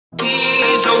So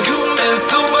you meant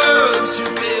the world to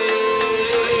me.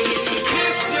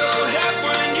 Kiss your head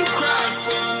when you cried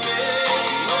for me.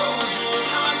 Hold your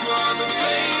hand while the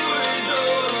pain was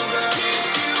over. Keep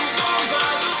you warm by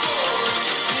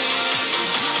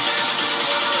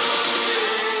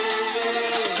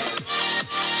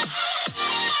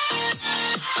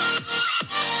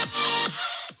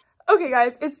the Okay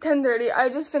guys, it's 10:30. I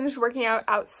just finished working out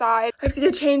outside. I have to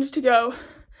get changed to go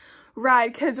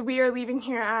ride because we are leaving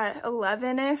here at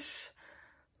 11-ish,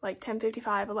 like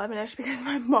 10:55, 11-ish, because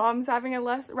my mom's having a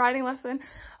riding lesson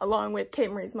along with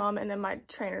Kate Marie's mom and then my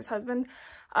trainer's husband,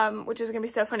 which is gonna be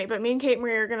so funny. But me and Kate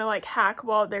Marie are gonna like hack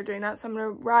while they're doing that, so I'm gonna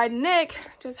ride Nick,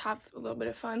 just have a little bit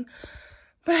of fun.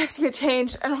 But I have to get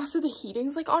changed, and also the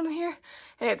heating's like on in here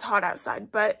and it's hot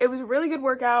outside. But it was a really good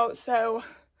workout, so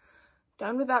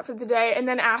done with that for the day. And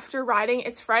then after riding,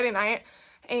 it's Friday night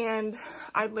and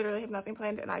I literally have nothing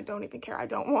planned, and I don't even care. I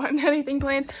don't want anything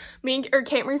planned.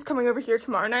 Kate Marie's coming over here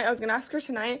tomorrow night. I was gonna ask her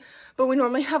tonight, but we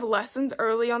normally have lessons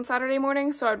early on Saturday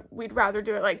morning, so we'd rather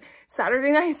do it like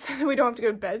Saturday night so that we don't have to go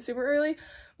to bed super early.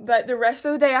 But the rest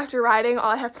of the day after riding,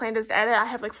 all I have planned is to edit. I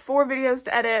have like 4 videos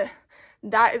to edit.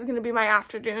 That is gonna be my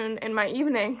afternoon and my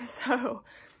evening, so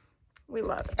we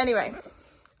love. Anyway,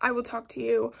 I will talk to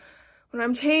you when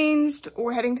I'm changed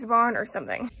or heading to the barn or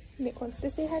something. Nick wants to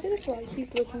say hi to the vlog.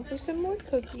 He's looking for some more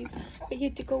cookies, but he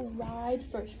had to go ride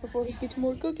first before he gets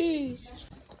more cookies.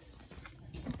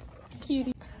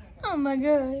 Cutie. Oh my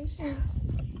gosh.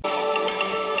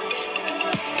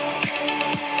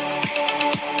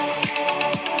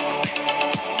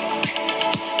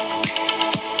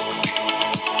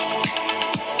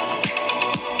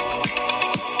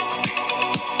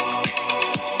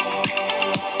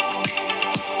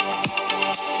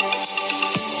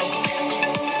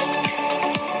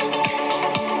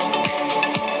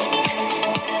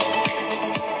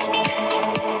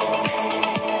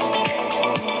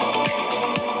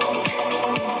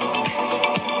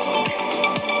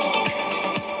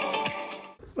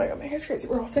 Crazy.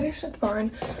 We're all finished at the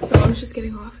barn. My mom's just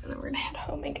getting off, and then we're gonna head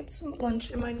home and get some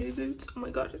lunch in my new boots. Oh my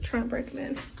god, I'm trying to break them in,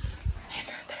 and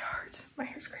they hurt. My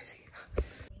hair's crazy.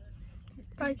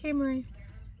 Bye, Kate Marie.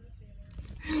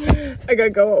 I gotta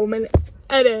go home and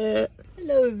edit.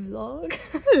 Hello, vlog.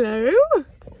 Hello.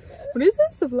 What is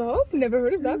this, a vlog? Never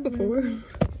heard of that before.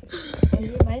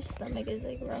 My stomach is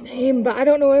like rumbling. Same, but I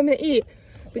don't know what I'm gonna eat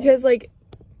because like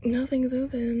nothing's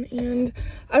open, and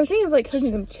I was thinking of like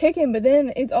cooking some chicken, but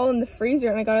then it's all in the freezer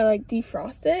and I gotta like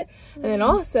defrost it. And then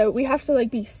also we have to like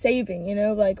be saving, you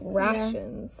know, like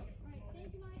rations.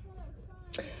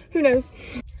 Who knows?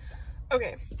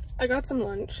 Okay, I got some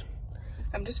lunch.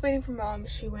 I'm just waiting for mom.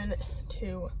 She went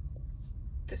to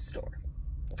the store.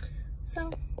 So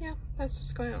yeah, that's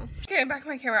what's going on. Okay, back to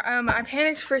my camera. I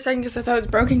panicked for a second because I thought it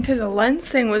was broken because the lens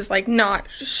thing was like not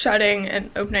shutting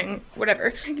and opening,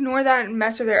 whatever. Ignore that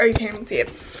mess over there. Oh, you can't even see it.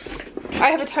 I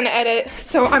have a ton to edit,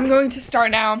 so I'm going to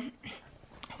start now.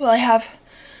 Well, I have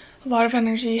a lot of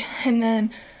energy, and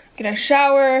then I'm gonna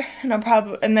shower, and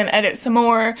and then edit some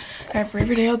more. I have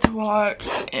Riverdale to watch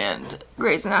and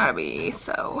Grey's Anatomy,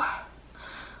 so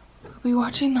we'll be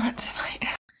watching that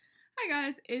tonight. Hi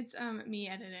guys, it's me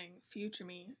editing future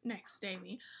me, next day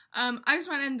me. I just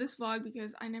want to end this vlog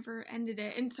because I never ended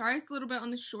it, and sorry it's a little bit on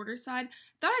the shorter side.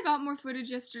 Thought I got more footage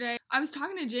yesterday. I was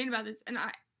talking to Jane about this, and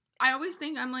I always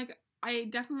think I'm like, I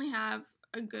definitely have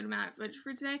a good amount of footage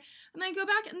for today, and then I go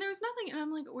back and there's nothing, and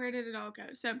I'm like, where did it all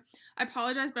go? So I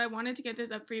apologize, but I wanted to get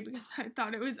this up for you because I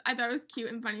thought it was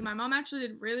cute and funny. My mom actually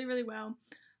did really well,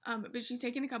 but she's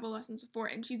taken a couple lessons before,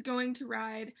 and she's going to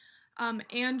ride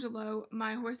Angelo,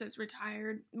 my horse that's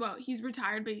retired. Well, he's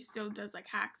retired, but he still does like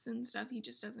hacks and stuff. He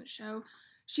just doesn't show.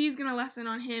 She's gonna lesson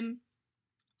on him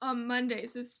on Monday,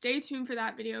 so stay tuned for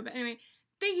that video. But anyway,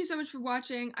 thank you so much for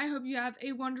watching. I hope you have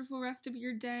a wonderful rest of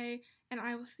your day, and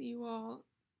I will see you all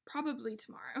probably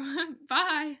tomorrow.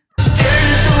 Bye!